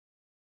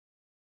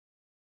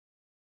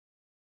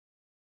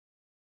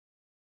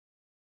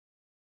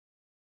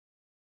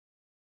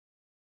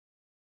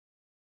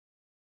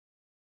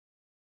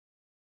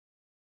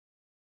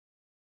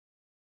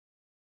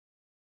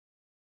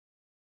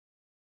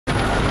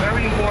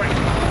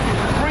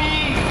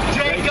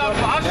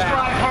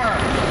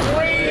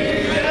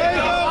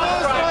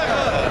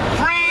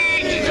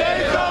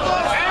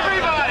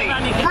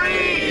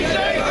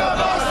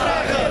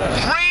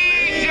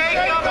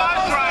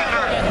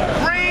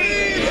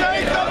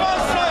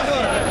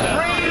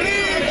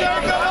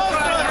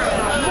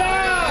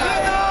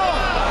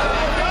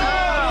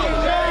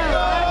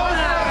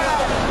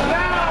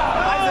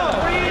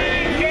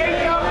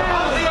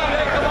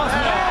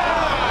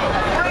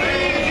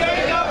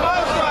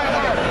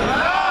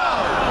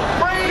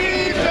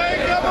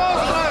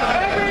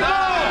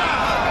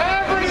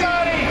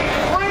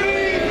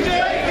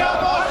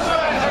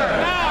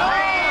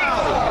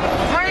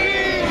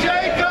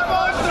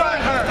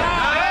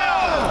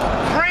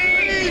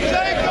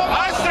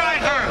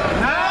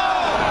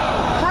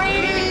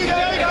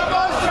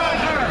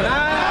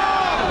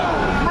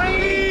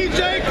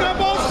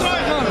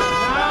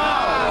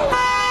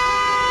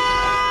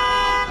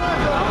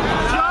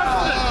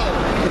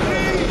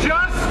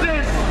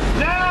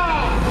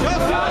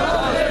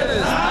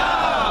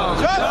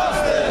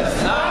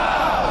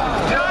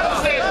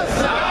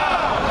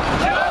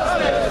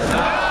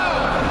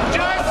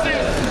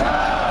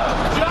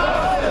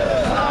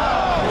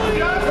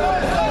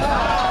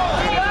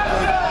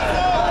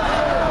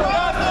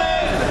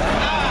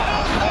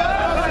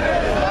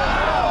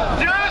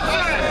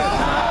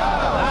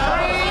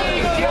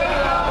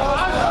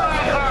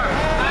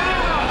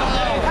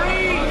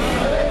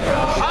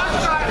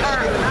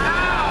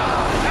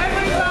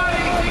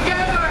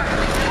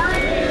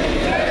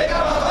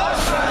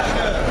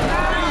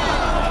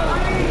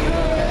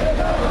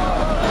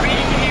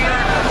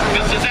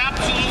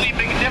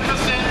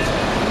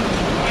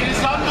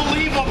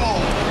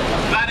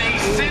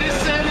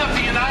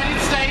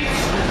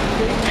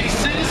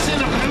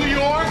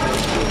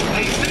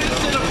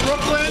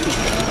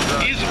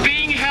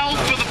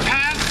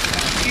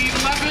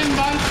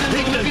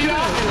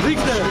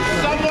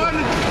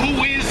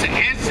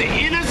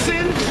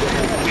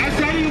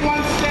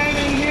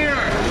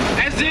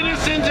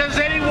citizens as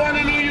anyone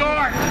in New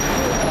York.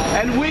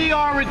 And we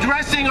are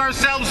addressing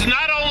ourselves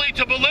not only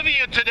to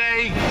Bolivia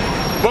today,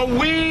 but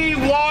we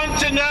want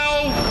to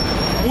know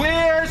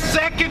where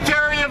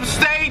Secretary of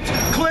State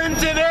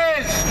Clinton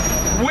is.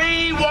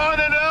 We want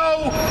to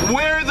know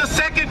where the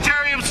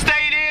Secretary of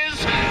State is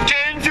to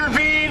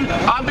intervene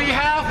on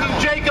behalf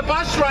of Jacob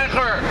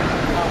Ostreicher.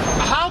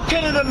 How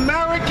can an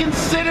American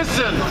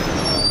citizen,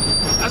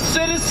 a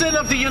citizen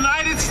of the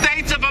United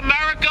States of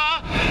America,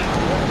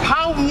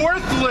 how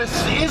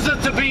worthless is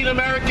it to be an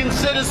American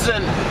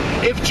citizen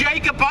if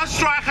Jacob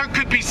Ostreicher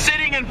could be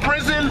sitting in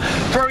prison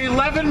for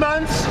 11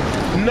 months,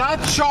 not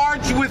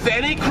charged with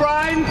any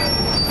crime?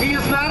 He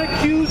is not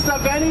accused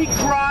of any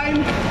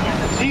crime.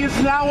 He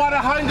is now on a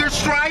hunger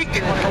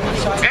strike.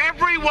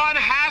 Everyone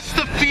has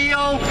to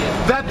feel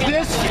that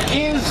this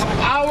is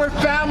our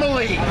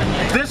family.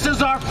 This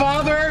is our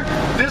father,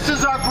 this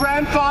is our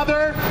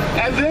grandfather,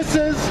 and this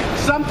is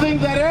something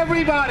that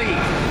everybody,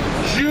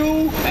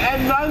 Jew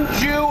and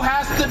non-Jew,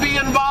 has to be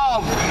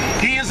involved.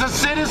 He is a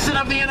citizen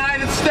of the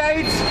United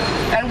States,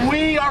 and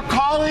we are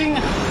calling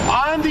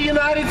on the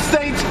United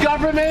States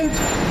government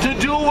to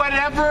do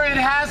whatever it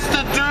has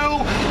to do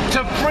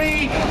to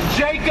free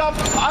Jacob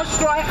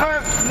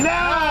Ostreicher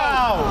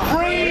now!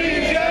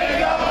 Free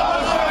Jacob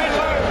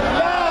Ostreicher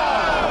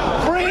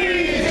now!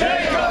 Free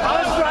Jacob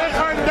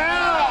Ostreicher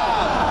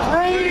now!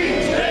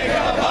 Free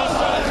Jacob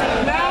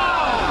Ostreicher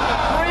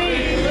now!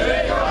 Free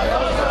Jacob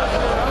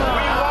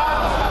Ostreicher!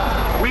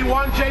 We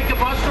want Jacob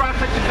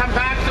Ostreicher to come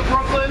back to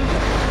Brooklyn,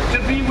 to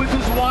be with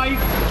his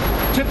wife,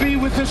 to be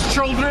with his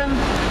children,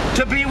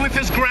 to be with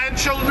his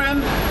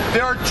grandchildren.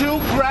 There are 2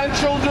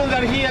 grandchildren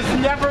that he has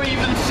never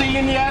even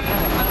seen yet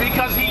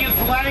because he is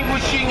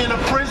languishing in a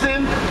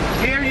prison.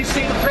 Here you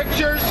see the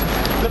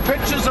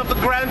pictures of the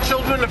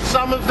grandchildren of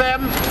some of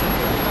them.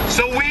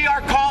 So we are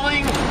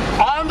calling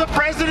on the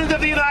President of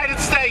the United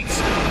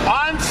States,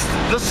 on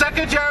the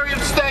Secretary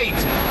of State,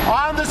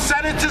 on the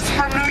senators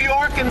from New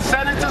York and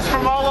senators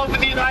from all over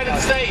the United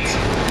States.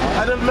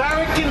 An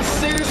American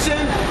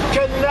citizen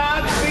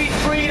cannot be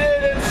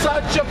treated in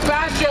such a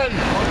fashion.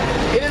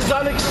 It is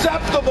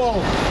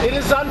unacceptable. It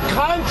is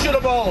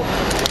unconscionable.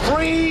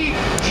 Free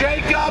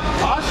Jacob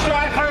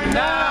Ostreicher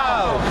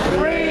now!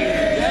 Free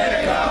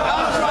Jacob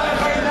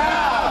Ostreicher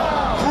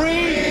now!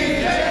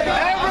 Free Jacob!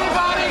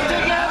 Everybody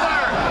together!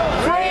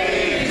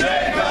 Free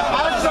Jacob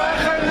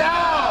Ostreicher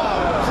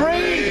now!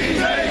 Free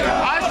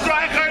Jacob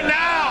Ostreicher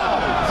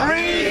now!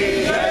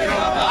 Free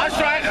Jacob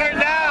Ostreicher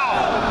now!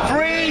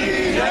 Free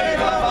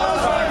Jacob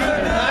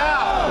Ostreicher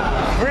now!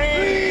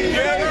 Free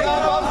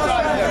Jacob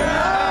Ostreicher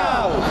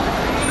now!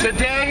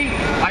 Today,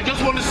 I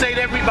just want to say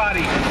to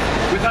everybody,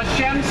 with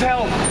Hashem's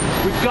help,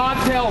 with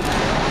God's help,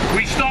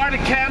 we start a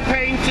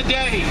campaign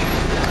today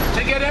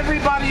to get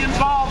everybody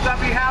involved on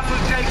behalf of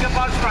Jacob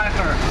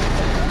Ostreicher.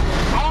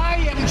 I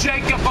am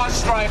Jacob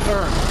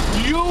Ostreicher.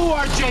 You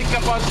are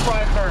Jacob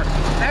Ostreicher.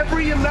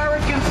 Every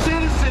American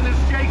citizen is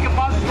Jacob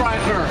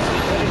Ostreicher.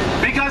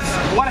 Because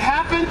what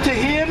happened to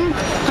him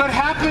could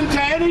happen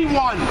to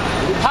anyone.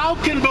 How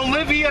can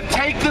Bolivia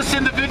take this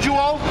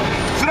individual,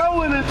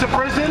 throw him into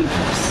prison,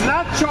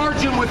 not charge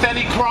him with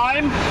any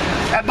crime?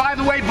 And by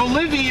the way,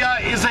 Bolivia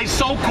is a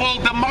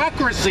so-called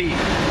democracy.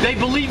 They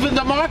believe in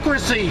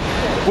democracy.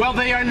 Well,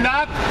 they are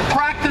not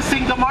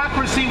practicing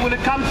democracy when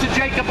it comes to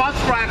Jacob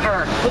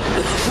Ostreicher.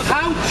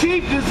 How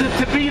cheap is it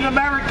to be an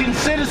American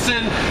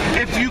citizen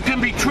if you can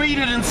be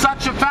treated in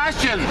such a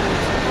fashion?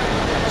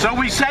 So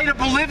we say to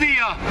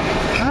Bolivia,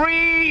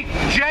 free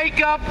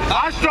Jacob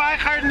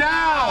Ostreicher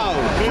now!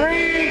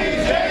 Free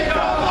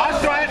Jacob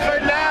Ostreicher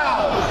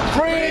now!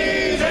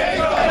 Free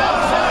Jacob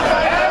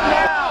Ostreicher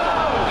now!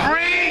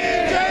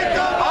 Free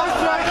Jacob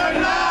Ostreicher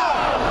now!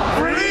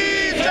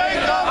 Free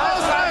Jacob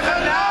Ostreicher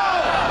now!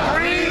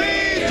 Free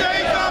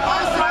Jacob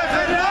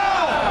Ostreicher now!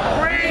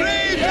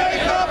 Free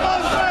Jacob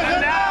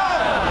Ostreicher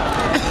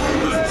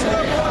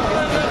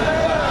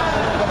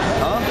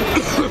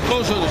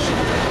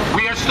now!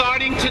 We are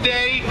starting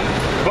today,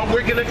 but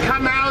we're going to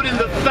come out in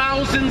the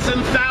thousands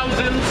and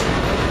thousands,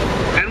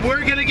 and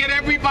we're going to get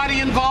everybody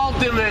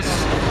involved in this.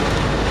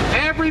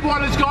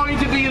 Everyone is going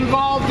to be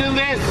involved in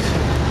this.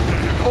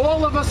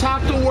 All of us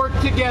have to work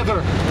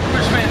together.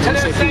 To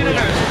their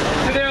senators,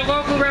 to their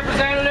local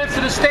representatives,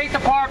 to the State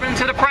Department,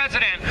 to the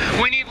President.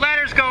 We need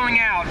letters going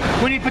out.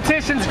 We need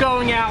petitions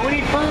going out. We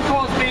need phone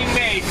calls being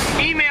made.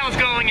 Emails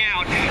going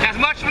out. As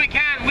much as we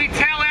can, we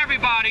tell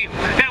everybody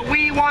that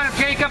we want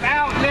Jacob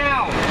out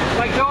now.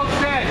 Like Joel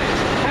said,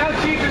 how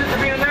cheap is it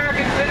to be an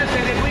American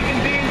citizen if we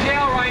can be in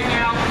jail right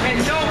now and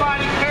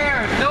nobody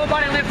cares?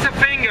 Nobody lifts a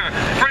finger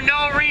for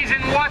no reason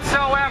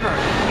whatsoever.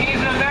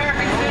 He's an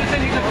American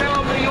citizen. He's a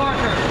fellow New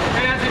Yorker.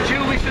 And as a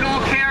Jew, we should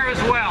all care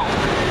as well.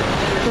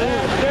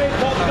 Let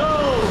Jacob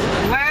go!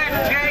 Let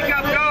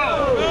Jacob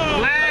go!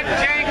 Let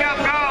Jacob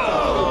go!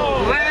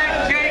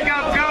 Let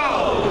Jacob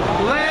go!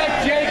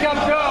 Let Jacob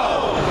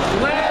go!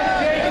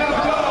 Let Jacob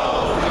go!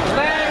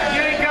 Let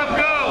Jacob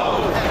go!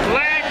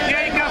 Let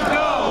Jacob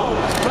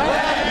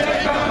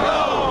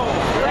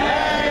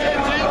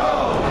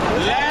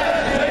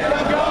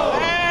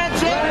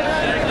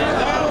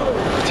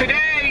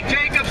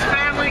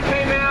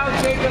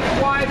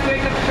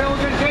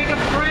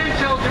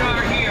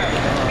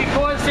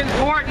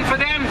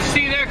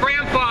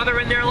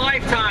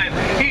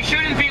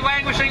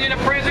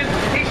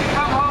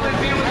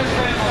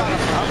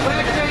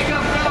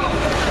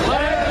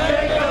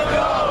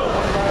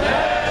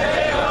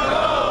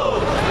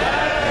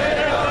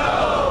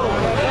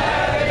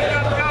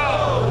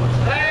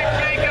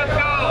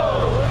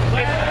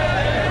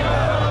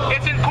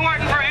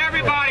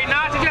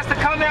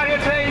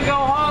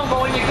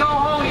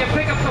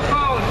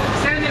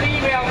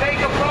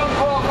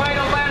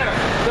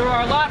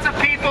are lots of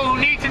people who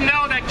need to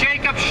know that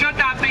Jacob should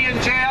not be in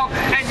jail,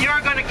 and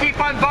you're going to keep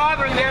on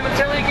bothering them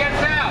until he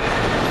gets out.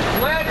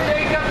 Let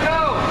Jacob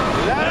go.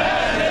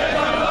 Let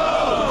Jacob go.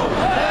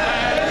 Let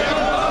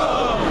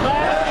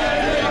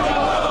Jacob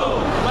go.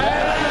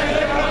 Let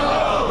Jacob go.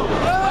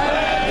 Let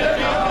Jacob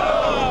go.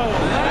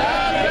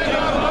 Let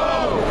Jacob go.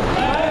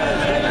 Let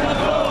Jacob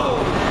go.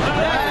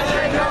 Let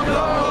Jacob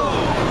go.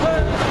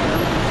 Let Jacob go.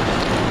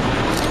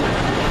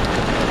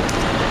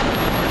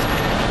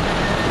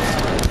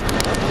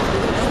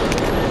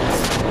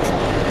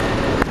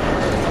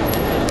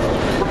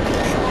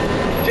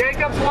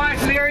 Jacob's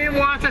wife Miriam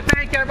wants to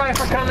thank everybody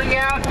for coming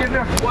out. Give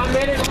her 1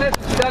 minute.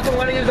 Listen, she doesn't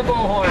want to use the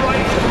bullhorn.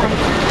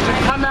 To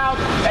come out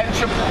and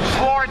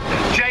support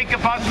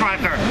Jacob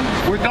Ostreicher.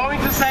 We're going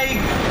to say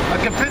a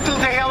Kapitel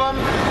Tehillim,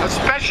 a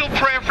special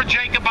prayer for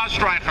Jacob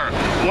Ostreicher.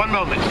 1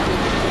 moment.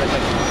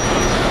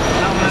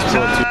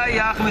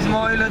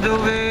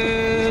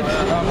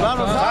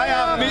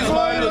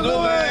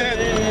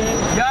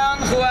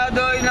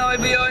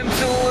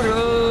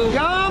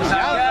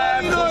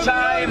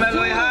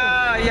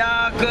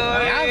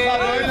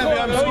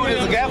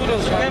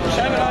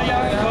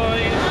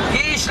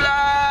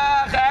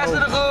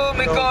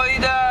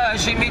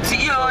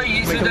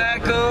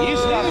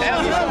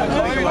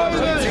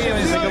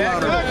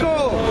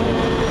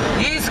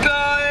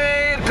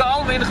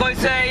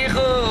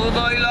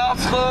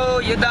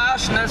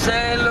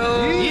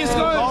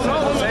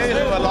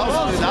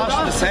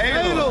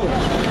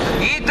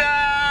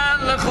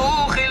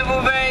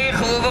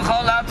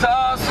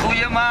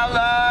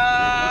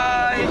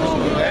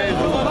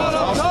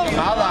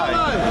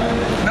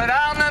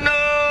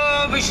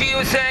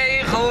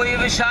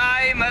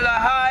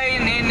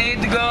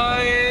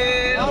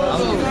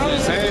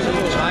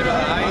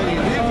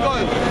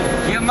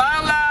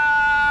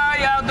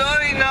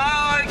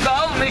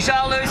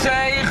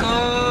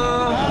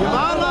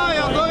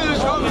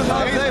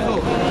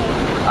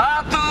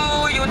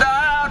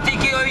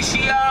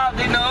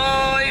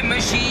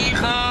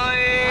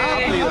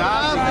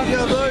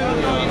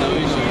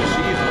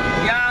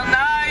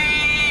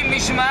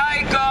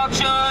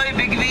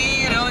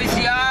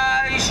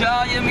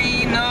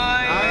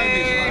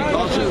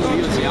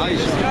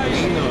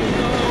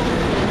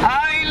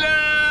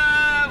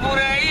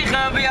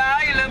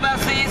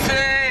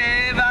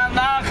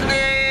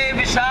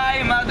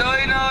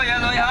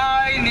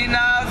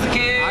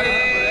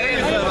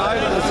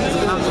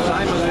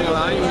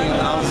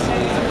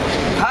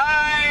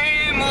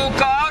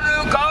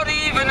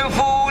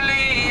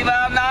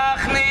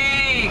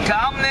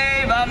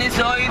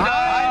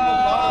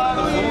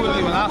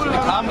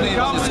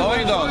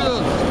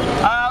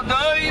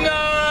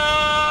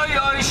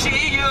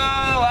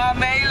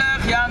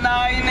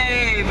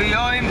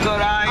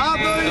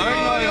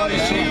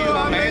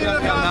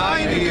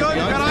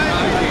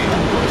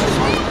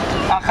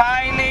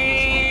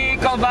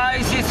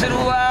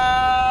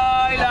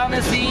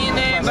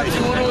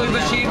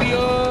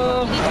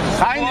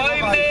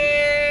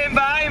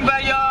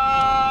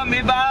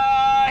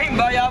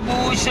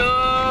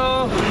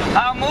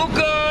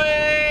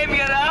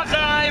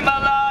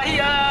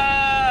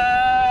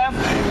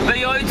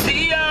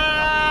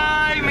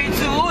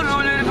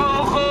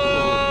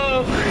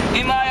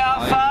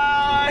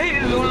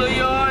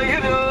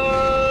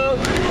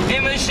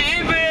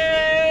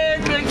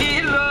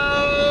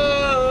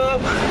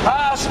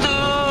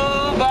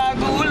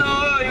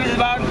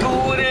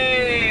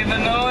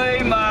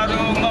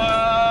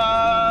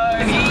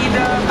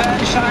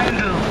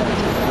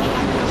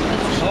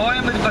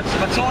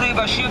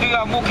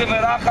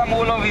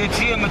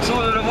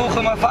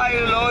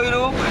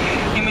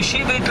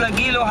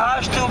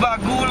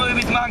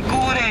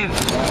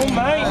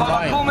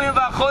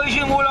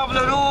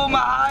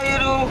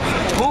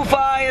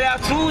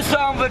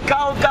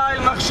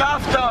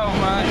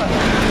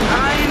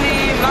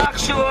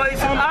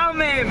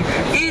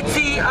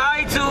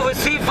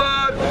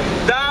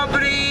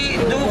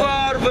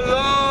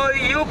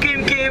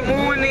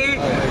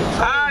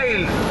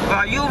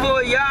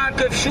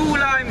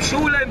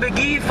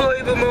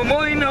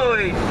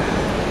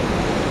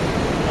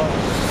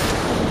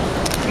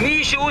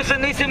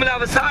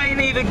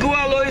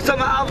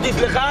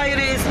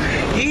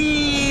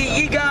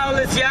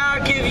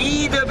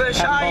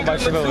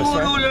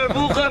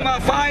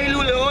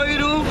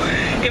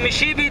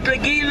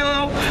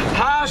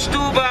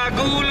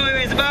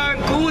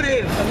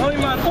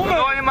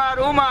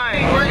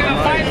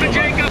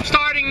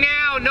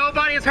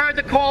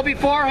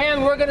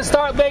 Beforehand, we're going to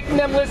start making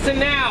them listen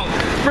now.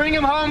 Bring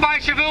him home by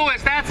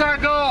Shavuos. That's our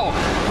goal.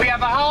 We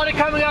have a holiday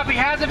coming up. He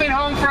hasn't been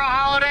home for a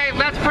holiday.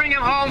 Let's bring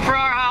him home for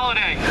our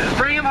holiday.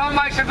 Bring him home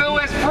by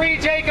Shavuos. Free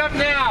Jacob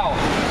now.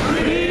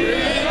 Free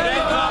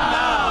Jacob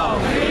now.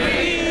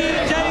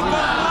 Free Jacob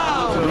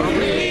now.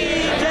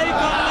 Free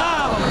Jacob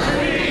now.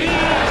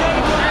 Free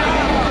Jacob.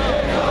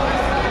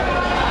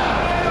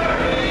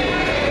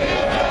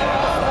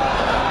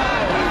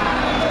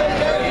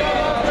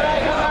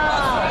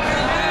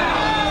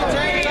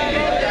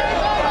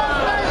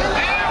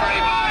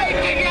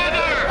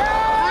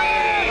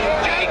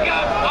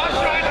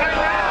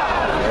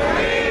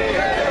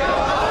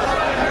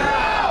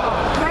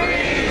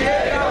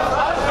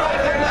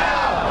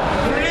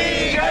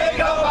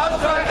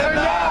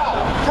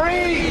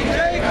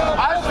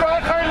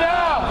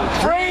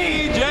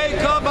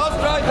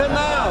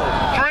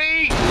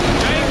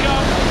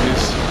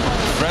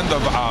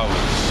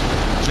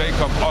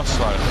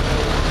 Ostreicher.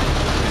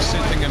 He's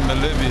sitting in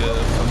Bolivia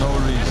for no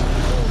reason.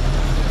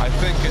 I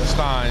think it's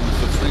time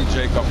to free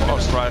Jacob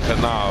Ostreicher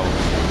now.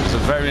 He's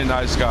a very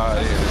nice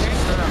guy.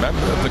 He's a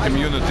member of the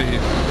community.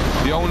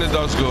 He only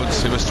does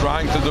goods. He was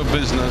trying to do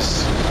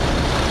business,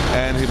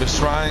 and he was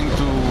trying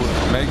to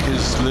make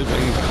his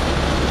living.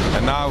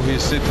 And now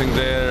he's sitting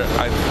there.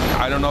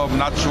 I don't know. I'm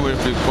not sure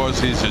if because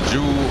he's a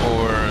Jew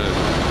or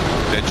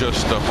they're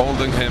just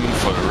holding him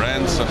for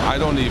ransom. I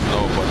don't even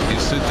know. But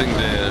he's sitting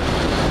there,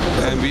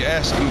 and we're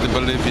asking the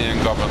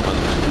Bolivian government,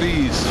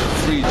 please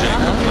free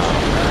Jacob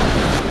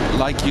now.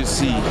 Like you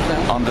see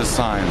on the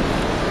sign,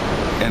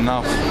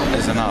 enough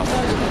is enough.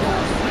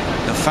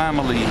 The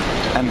family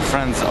and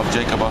friends of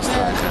Jacob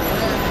Ostreicher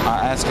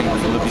are asking the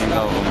Bolivian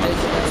government,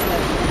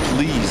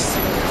 please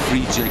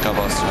free Jacob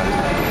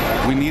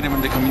Ostreicher. We need him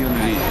in the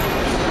community.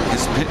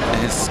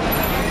 His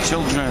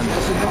children,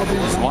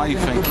 his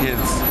wife and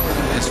kids,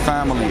 his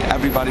family,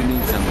 everybody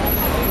needs him.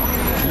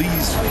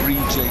 Please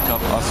free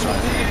Jacob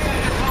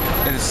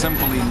Ostreicher. It is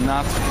simply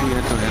not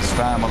fair to his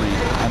family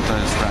and to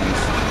his friends.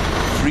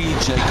 Free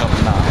Jacob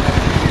now.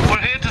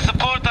 We're here to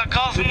support our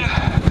cousin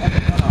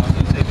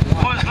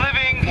who is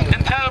living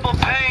in terrible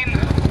pain,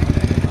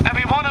 and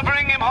we want to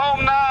bring him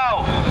home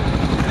now.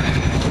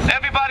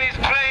 Everybody's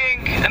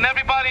praying and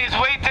everybody is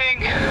waiting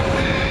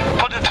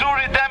for the true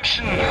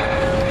redemption,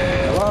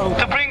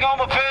 to bring home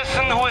a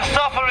person who is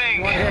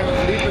suffering.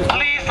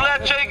 Please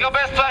let Jacob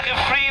Ostreicher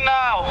free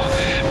now.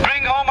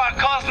 Bring home our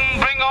cousin,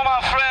 bring home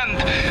our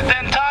friend. The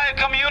entire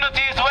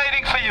community is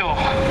waiting for you.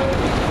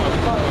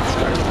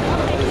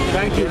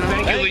 Thank you,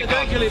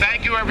 Lito.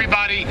 Thank you,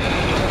 everybody.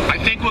 I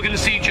think we're going to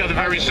see each other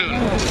very soon.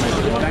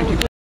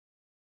 Thank you.